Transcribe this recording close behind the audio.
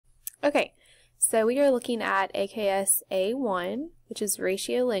Okay, so we are looking at AKS A1, which is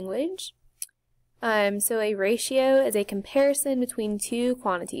ratio language. So a ratio is a comparison between two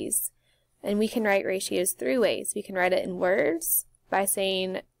quantities, and we can write ratios three ways. We can write it in words by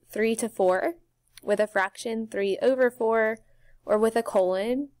saying 3 to 4, with a fraction 3 over 4, or with a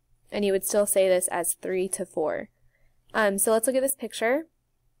colon, and you would still say this as 3 to 4. So let's look at this picture.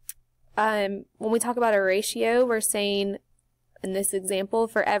 When we talk about a ratio, we're saying, in this example,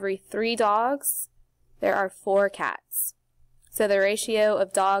 for every 3 dogs, there are 4 cats. So the ratio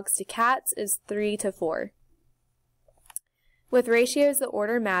of dogs to cats is 3 to 4. With ratios, the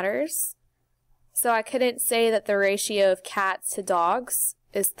order matters. So I couldn't say that the ratio of cats to dogs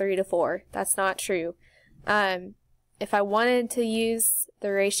is 3 to 4. That's not true. If I wanted to use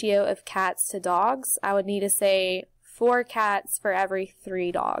the ratio of cats to dogs, I would need to say 4 cats for every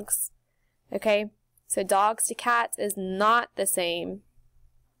 3 dogs. Okay? So dogs to cats is not the same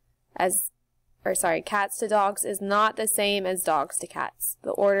as, cats to dogs is not the same as dogs to cats.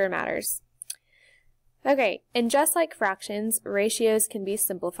 The order matters. Okay, and just like fractions, ratios can be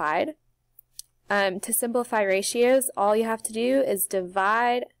simplified. To simplify ratios, all you have to do is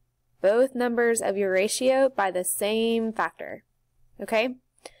divide both numbers of your ratio by the same factor. Okay?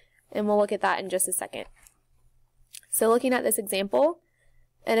 And we'll look at that in just a second. So looking at this example,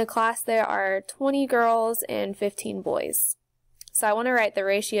 in a class there are 20 girls and 15 boys. So I want to write the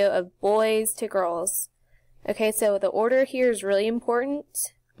ratio of boys to girls. Okay, so the order here is really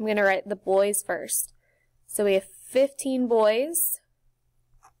important. I'm going to write the boys first. So we have 15 boys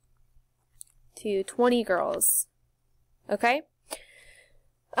to 20 girls. Okay?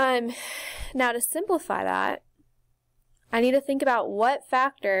 Now to simplify that, I need to think about what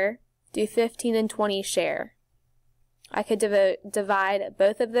factor do 15 and 20 share. I could divide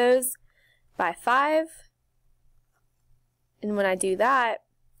both of those by 5. And when I do that,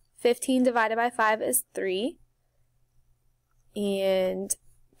 15 divided by 5 is 3. And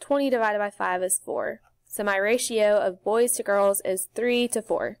 20 divided by 5 is 4. So my ratio of boys to girls is 3 to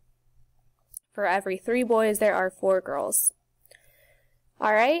 4. For every 3 boys, there are 4 girls.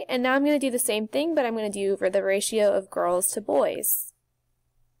 Alright, and now I'm going to do the same thing, but I'm going to do for the ratio of girls to boys.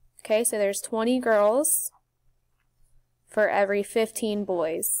 Okay, so there's 20 girls for every 15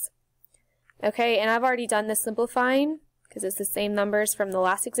 boys. Okay, and I've already done the simplifying because it's the same numbers from the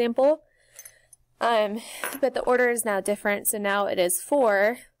last example. But the order is now different, so now it is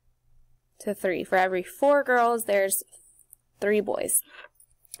 4 to 3. For every 4 girls, there's 3 boys.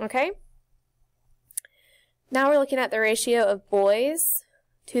 Okay? Now we're looking at the ratio of boys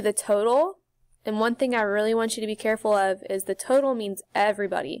to the total. And one thing I really want you to be careful of is the total means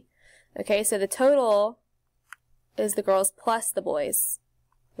everybody. Okay, so the total is the girls plus the boys,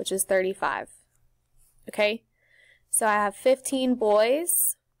 which is 35. Okay, so I have 15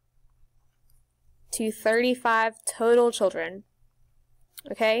 boys to 35 total children.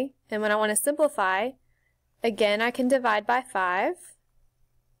 Okay, and when I want to simplify, again I can divide by 5,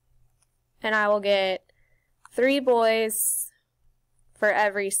 and I will get 3 boys for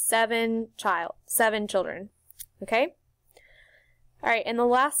every 7 children. Okay? Alright, and the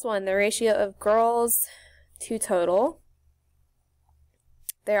last one, the ratio of girls to total.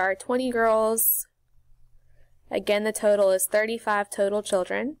 There are 20 girls. Again, the total is 35 total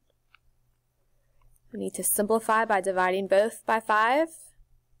children. We need to simplify by dividing both by 5.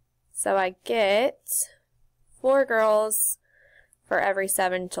 So I get 4 girls for every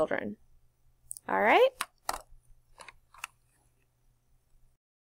 7 children. Alright?